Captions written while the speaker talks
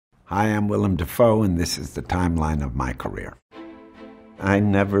Hi, I'm Willem Dafoe, and this is the timeline of my career. I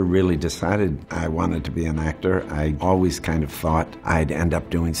never really decided I wanted to be an actor. I always kind of thought I'd end up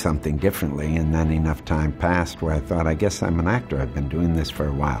doing something differently, and then enough time passed where I thought, I guess I'm an actor. I've been doing this for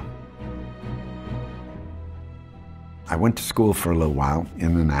a while. I went to school for a little while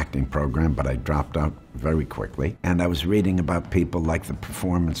in an acting program, but I dropped out very quickly. And I was reading about people like the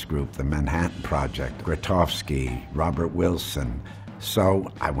Performance Group, the Manhattan Project, Grotowski, Robert Wilson.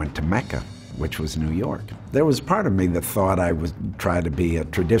 So I went to Mecca, which was New York. There was part of me that thought I would try to be a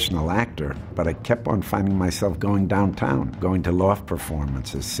traditional actor, but I kept on finding myself going downtown, going to loft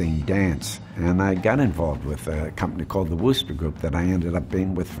performances, seeing dance. And I got involved with a company called the Wooster Group that I ended up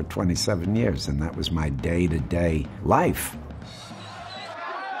being with for 27 years, and that was my day-to-day life.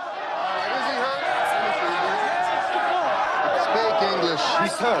 Speak English.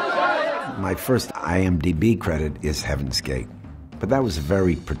 He's hurt. My first IMDb credit is Heaven's Gate. But that was a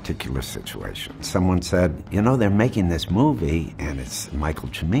very particular situation. Someone said, you know, they're making this movie, and it's Michael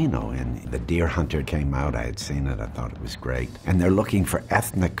Cimino, and The Deer Hunter came out. I had seen it. I thought it was great. And they're looking for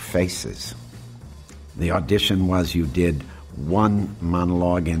ethnic faces. The audition was you did one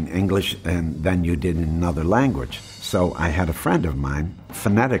monologue in English, and then you did in another language. So I had a friend of mine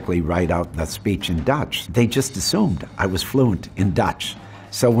phonetically write out the speech in Dutch. They just assumed I was fluent in Dutch.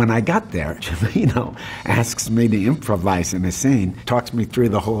 So when I got there, Cimino asks me to improvise in a scene, talks me through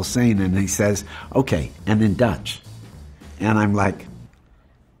the whole scene, and he says, okay, and in Dutch. And I'm like,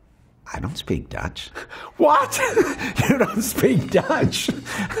 I don't speak Dutch. What? You don't speak Dutch?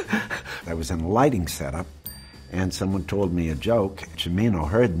 I was in a lighting setup, and someone told me a joke. Cimino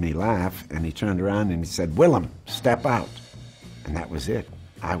heard me laugh, and he turned around and he said, Willem, step out. And that was it.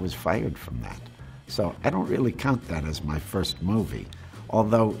 I was fired from that. So I don't really count that as my first movie.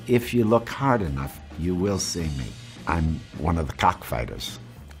 Although, if you look hard enough, you will see me. I'm one of the cockfighters.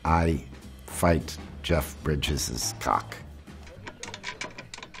 I fight Jeff Bridges' cock.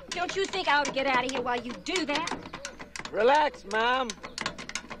 Don't you think I ought to get out of here while you do that? Relax, Mom.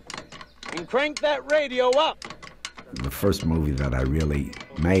 And crank that radio up. The first movie that I really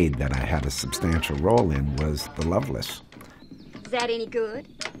made that I had a substantial role in was The Loveless. Is that any good?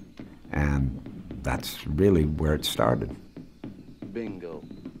 And that's really where it started. Bingo.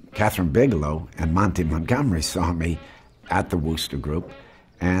 Catherine Bigelow and Monty Montgomery saw me at the Wooster Group,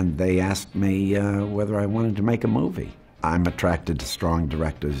 and they asked me whether I wanted to make a movie. I'm attracted to strong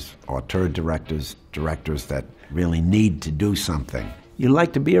directors, auteur directors, directors that really need to do something. You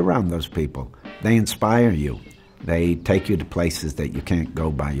like to be around those people. They inspire you. They take you to places that you can't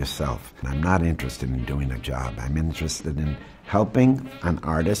go by yourself. And I'm not interested in doing a job. I'm interested in helping an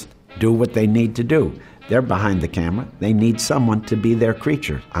artist do what they need to do. They're behind the camera. They need someone to be their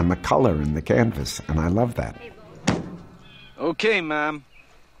creature. I'm a color in the canvas, and I love that. Okay, Mom.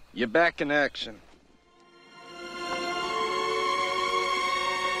 You're back in action.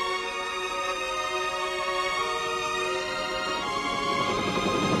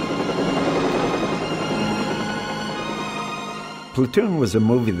 Platoon was a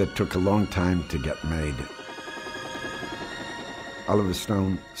movie that took a long time to get made. Oliver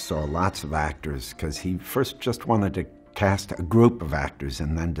Stone saw lots of actors because he first just wanted to cast a group of actors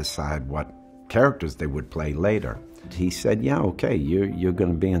and then decide what characters they would play later. He said, yeah, okay, you're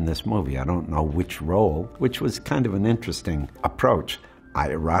going to be in this movie. I don't know which role, which was kind of an interesting approach. I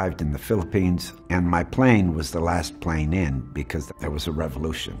arrived in the Philippines, and my plane was the last plane in because there was a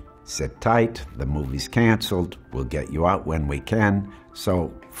revolution. Sit tight, the movie's canceled, we'll get you out when we can.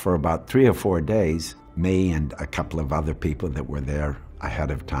 So for about 3 or 4 days, me and a couple of other people that were there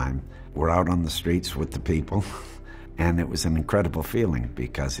ahead of time were out on the streets with the people. And it was an incredible feeling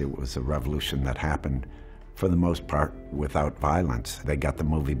because it was a revolution that happened, for the most part, without violence. They got the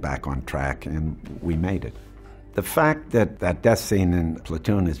movie back on track, and we made it. The fact that that death scene in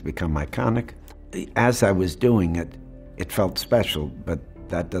Platoon has become iconic, as I was doing it, it felt special, but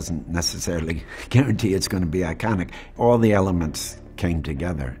that doesn't necessarily guarantee it's going to be iconic. All the elements came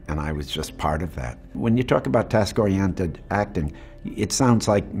together, and I was just part of that. When you talk about task-oriented acting, it sounds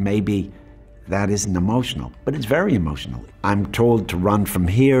like maybe that isn't emotional, but it's very emotional. I'm told to run from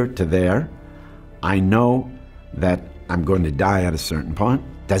here to there. I know that I'm going to die at a certain point.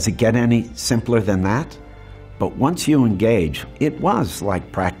 Does it get any simpler than that? But once you engage, it was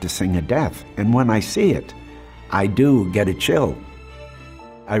like practicing a death. And when I see it, I do get a chill.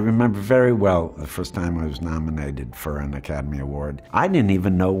 I remember very well the first time I was nominated for an Academy Award. I didn't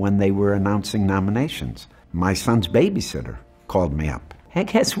even know when they were announcing nominations. My son's babysitter called me up. Hey,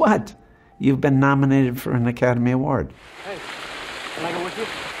 guess what? You've been nominated for an Academy Award. Hey, can I go with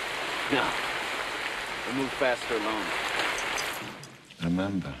you? No. We'll move faster alone.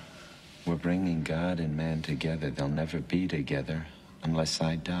 Remember, We're bringing God and man together. They'll never be together unless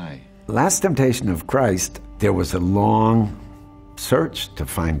I die. Last Temptation of Christ, there was a long search to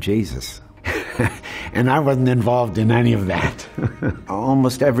find Jesus. And I wasn't involved in any of that.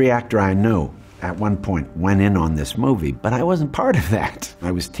 Almost every actor I knew at one point went in on this movie, but I wasn't part of that.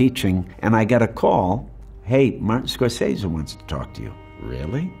 I was teaching, and I got a call, "Hey, Martin Scorsese wants to talk to you."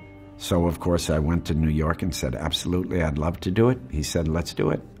 Really? So, of course, I went to New York and said, "Absolutely, I'd love to do it." He said, "Let's do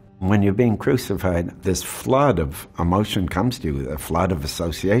it." When you're being crucified, this flood of emotion comes to you, a flood of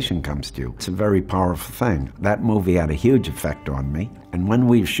association comes to you. It's a very powerful thing. That movie had a huge effect on me. And when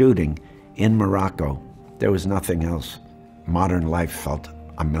we were shooting in Morocco, there was nothing else. Modern life felt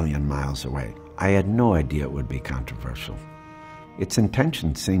a million miles away. I had no idea it would be controversial. Its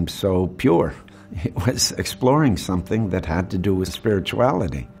intention seemed so pure. It was exploring something that had to do with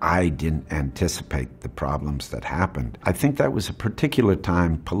spirituality. I didn't anticipate the problems that happened. I think that was a particular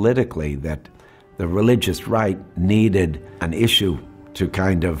time politically that the religious right needed an issue to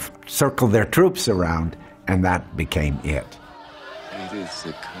kind of circle their troops around, and that became it. It is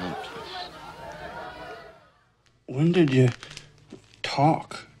accomplished. When did you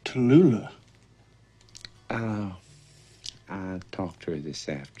talk to Lula? I talked to her this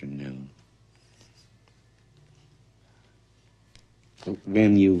afternoon.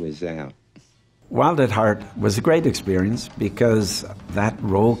 When you was out. Wild at Heart was a great experience because that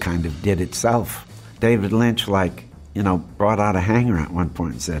role kind of did itself. David Lynch, brought out a hanger at one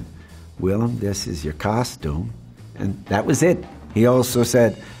point and said, "Willem, this is your costume." And that was it. He also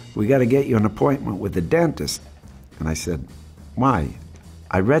said, "We got to get you an appointment with the dentist." And I said, "Why?"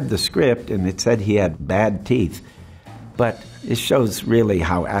 I read the script and it said he had bad teeth. But it shows really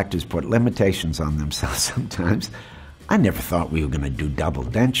how actors put limitations on themselves sometimes. I never thought we were going to do double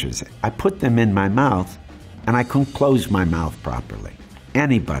dentures. I put them in my mouth, and I couldn't close my mouth properly.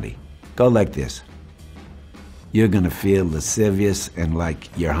 Anybody, go like this. You're going to feel lascivious and like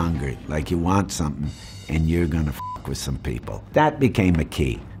you're hungry, like you want something, and you're going to f*** with some people. That became a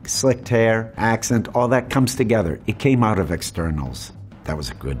key. Slicked hair, accent, all that comes together. It came out of externals. That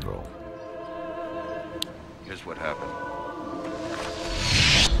was a good role. Here's what happened.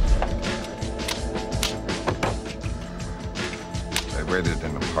 I waited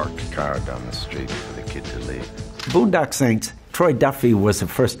in a parked car down the street for the kid to leave. Boondock Saints, Troy Duffy was a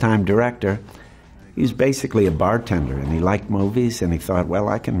first-time director. He was basically a bartender, and he liked movies, and he thought, well,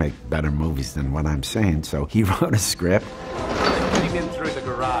 I can make better movies than what I'm saying, so he wrote a script. Came in through the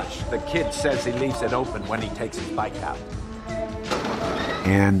garage. The kid says he leaves it open when he takes his bike out.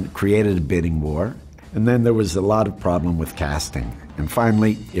 And created a bidding war. And then there was a lot of problem with casting. And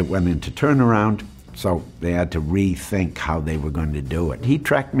finally, it went into turnaround, so they had to rethink how they were going to do it. He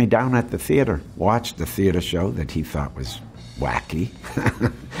tracked me down at the theater, watched the theater show that he thought was wacky.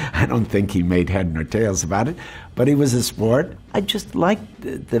 I don't think he made head nor tails about it, but he was a sport. I just liked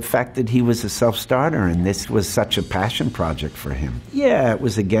the fact that he was a self-starter, and this was such a passion project for him. Yeah, it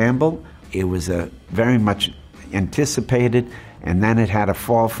was a gamble. It was a very much anticipated, and then it had a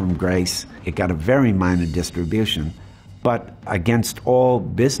fall from grace. It got a very minor distribution, but against all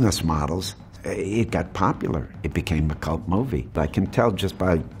business models, it got popular. It became a cult movie. I can tell just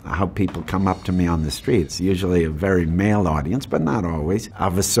by how people come up to me on the street. It's usually a very male audience, but not always,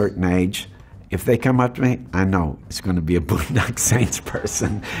 of a certain age. If they come up to me, I know it's going to be a Boondock Saints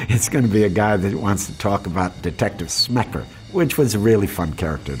person. It's going to be a guy that wants to talk about Detective Smecker, which was a really fun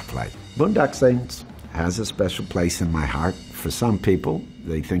character to play. Boondock Saints has a special place in my heart. For some people,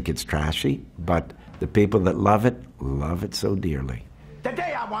 they think it's trashy, but the people that love it so dearly. The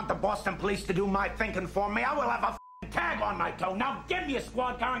day I want the Boston police to do my thinking for me, I will have a tag on my toe. Now give me a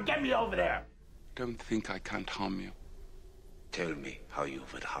squad car and get me over there. Don't think I can't harm you. Tell me how you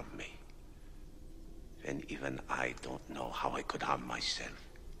would harm me. And even I don't know how I could harm myself.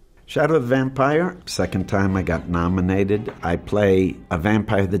 Shadow of the Vampire, second time I got nominated. I play a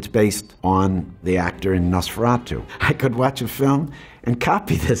vampire that's based on the actor in Nosferatu. I could watch a film and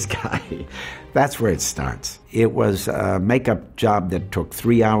copy this guy. That's where it starts. It was a makeup job that took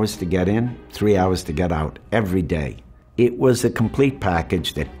 3 hours to get in, 3 hours to get out every day. It was a complete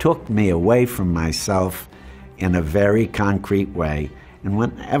package that took me away from myself in a very concrete way. And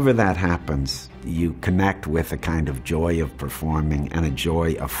whenever that happens, you connect with a kind of joy of performing and a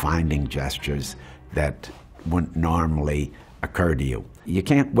joy of finding gestures that wouldn't normally occur to you. You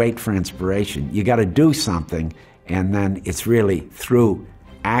can't wait for inspiration. You got to do something, and then it's really through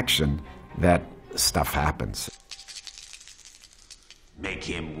action that stuff happens. Make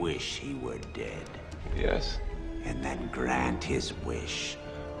him wish he were dead. Yes. And then grant his wish.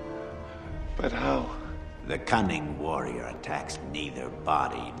 But how? The cunning warrior attacks neither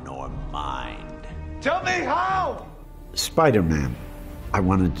body nor mind. Tell me how! Spider-Man. I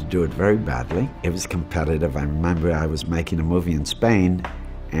wanted to do it very badly. It was competitive. I remember I was making a movie in Spain,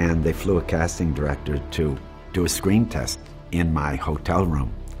 and they flew a casting director to do a screen test in my hotel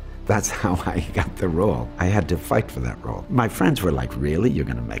room. That's how I got the role. I had to fight for that role. My friends were like, really? You're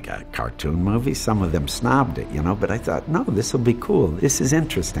going to make a cartoon movie? Some of them snobbed it, you know, but I thought, no, this will be cool. This is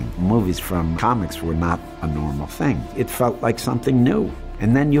interesting. Movies from comics were not a normal thing. It felt like something new.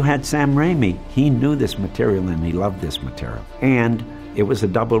 And then you had Sam Raimi. He knew this material and he loved this material. And it was a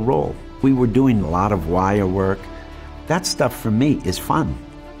double role. We were doing a lot of wire work. That stuff for me is fun.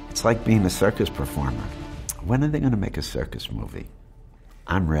 It's like being a circus performer. When are they going to make a circus movie?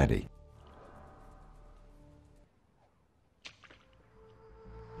 I'm ready.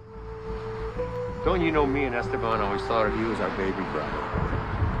 Don't you know me and Esteban always thought of you as our baby brother?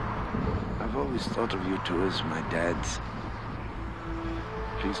 I've always thought of you two as my dads.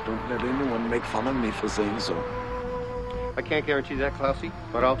 Please don't let anyone make fun of me for saying so. I can't guarantee that, Klausy,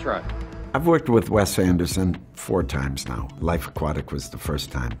 but I'll try. I've worked with Wes Anderson 4 times now. Life Aquatic was the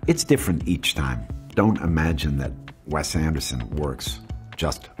first time. It's different each time. Don't imagine that Wes Anderson works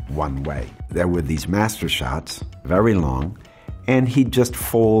just one way. There were these master shots, very long, and he'd just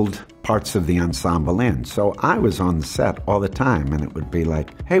fold parts of the ensemble in. So I was on the set all the time, and it would be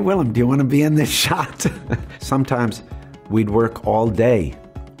like, hey, Willem, do you want to be in this shot? Sometimes we'd work all day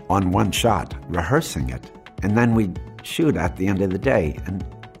on one shot, rehearsing it, and then we'd shoot at the end of the day, and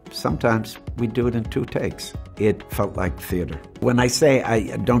sometimes we'd do it in 2 takes. It felt like theater. When I say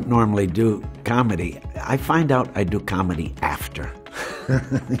I don't normally do comedy, I find out I do comedy after.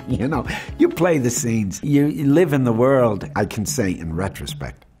 You know, you play the scenes, you live in the world. I can say in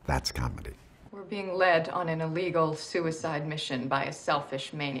retrospect, that's comedy. We're being led on an illegal suicide mission by a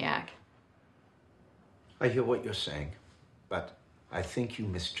selfish maniac. I hear what you're saying, but I think you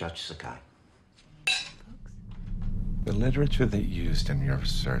misjudged the guy. The literature that you used in your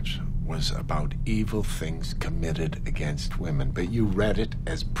research was about evil things committed against women, but you read it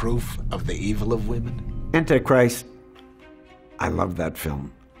as proof of the evil of women? Antichrist. I love that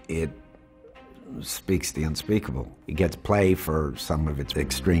film. It speaks the unspeakable. It gets play for some of its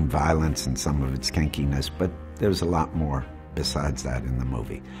extreme violence and some of its kinkiness, but there's a lot more besides that in the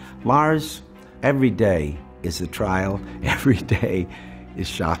movie. Lars, every day is a trial. Every day is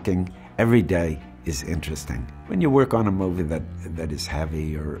shocking. Every day is interesting. When you work on a movie that is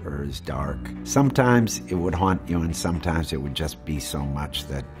heavy or is dark, sometimes it would haunt you and sometimes it would just be so much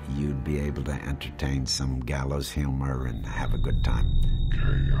that you'd be able to entertain some gallows humor and have a good time.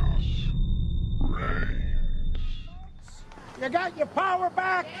 Chaos reigns. You got your power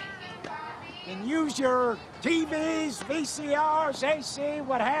back? And use your TVs, VCRs, AC,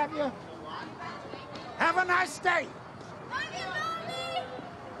 what have you? Have a nice day.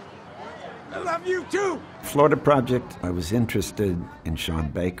 I love you too. Florida Project, I was interested in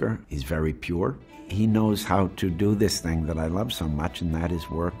Sean Baker. He's very pure. He knows how to do this thing that I love so much, and that is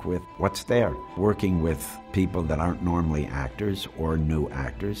work with what's there. Working with people that aren't normally actors or new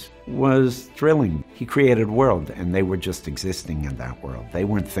actors was thrilling. He created a world, and they were just existing in that world. They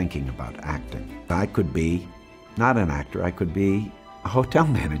weren't thinking about acting. I could be not an actor, I could be a hotel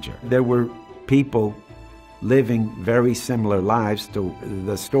manager. There were people living very similar lives to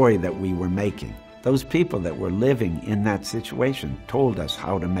the story that we were making. Those people that were living in that situation told us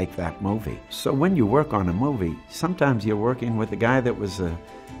how to make that movie. So when you work on a movie, sometimes you're working with a guy that was a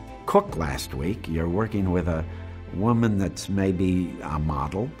cook last week. You're working with a woman that's maybe a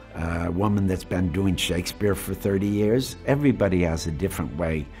model, a woman that's been doing Shakespeare for 30 years. Everybody has a different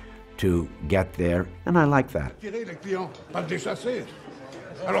way to get there, and I like that. Tirer les clients, pas de les chasser.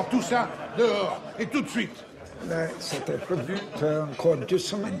 Alors tout ça, dehors, et tout de suite. C'était prévu pour encore 2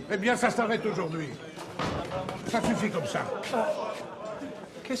 semaines. Eh bien, ça s'arrête aujourd'hui. Ça suffit comme ça.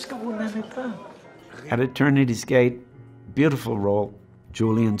 Qu'est-ce que vous n'aimez pas? At Eternity's Gate, beautiful role.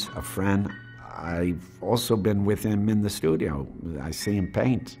 Julian's a friend. I've also been with him in the studio. I see him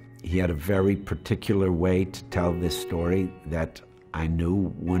paint. He had a very particular way to tell this story that I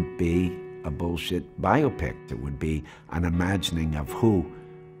knew wouldn't be a bullshit biopic. It would be an imagining of who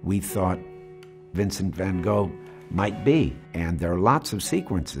we thought Vincent van Gogh might be. And there are lots of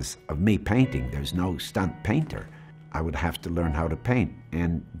sequences of me painting. There's no stunt painter. I would have to learn how to paint.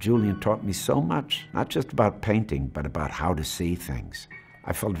 And Julian taught me so much, not just about painting, but about how to see things.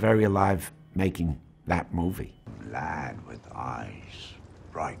 I felt very alive making that movie. Lad with eyes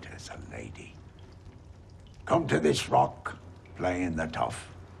bright as a lady. Come to this rock, playing the tough.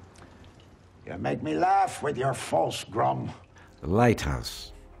 You make me laugh with your false grum.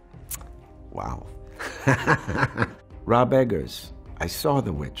 Lighthouse. Wow. Rob Eggers. I saw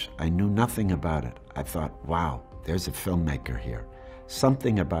The Witch. I knew nothing about it. I thought, wow, there's a filmmaker here.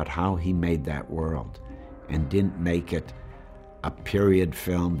 Something about how he made that world and didn't make it a period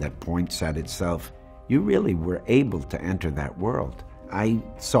film that points at itself. You really were able to enter that world. I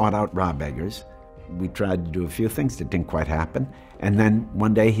sought out Rob Eggers. We tried to do a few things that didn't quite happen. And then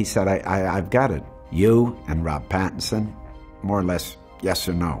one day he said, I've got it. You and Rob Pattinson, more or less, yes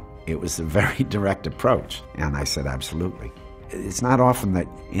or no. It was a very direct approach. And I said, absolutely. It's not often that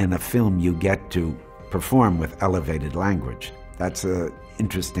in a film you get to perform with elevated language. That's an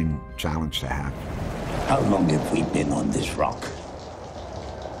interesting challenge to have. How long have we been on this rock?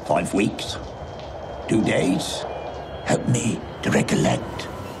 5 weeks? 2 days? Help me to recollect.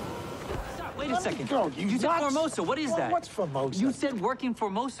 Wait a second. You said Formosa. What is that? What's Formosa? You said working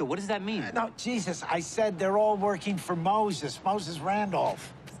Formosa. What does that mean? No, Jesus, I said they're all working for Moses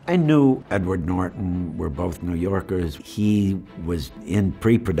Randolph. I knew Edward Norton. We're both New Yorkers. He was in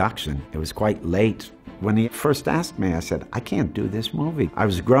pre-production. It was quite late. When he first asked me, I said, I can't do this movie. I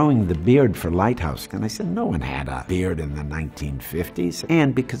was growing the beard for Lighthouse. And I said, no one had a beard in the 1950s.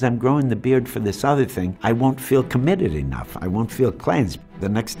 And because I'm growing the beard for this other thing, I won't feel committed enough. I won't feel cleansed. The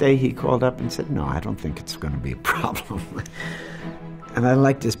next day he called up and said, no, I don't think it's going to be a problem. And I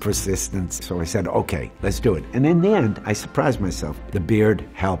liked his persistence, so I said, okay, let's do it. And in the end, I surprised myself. The beard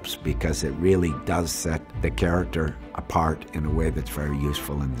helps because it really does set the character apart in a way that's very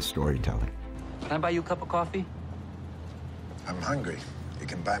useful in the storytelling. Can I buy you a cup of coffee? I'm hungry. You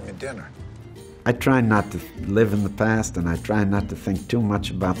can buy me dinner. I try not to live in the past, and I try not to think too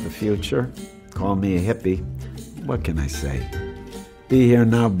much about the future. Call me a hippie. What can I say? Be here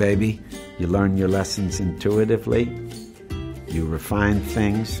now, baby. You learn your lessons intuitively. You refine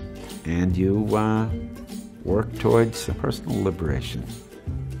things, and you work towards personal liberation.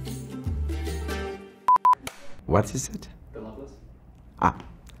 What is it? The Loveless. Ah,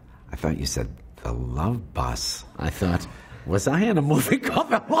 I thought you said The Love Bus. I thought, was I in a movie called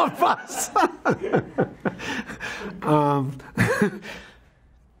The Love Bus?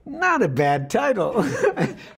 Not a bad title.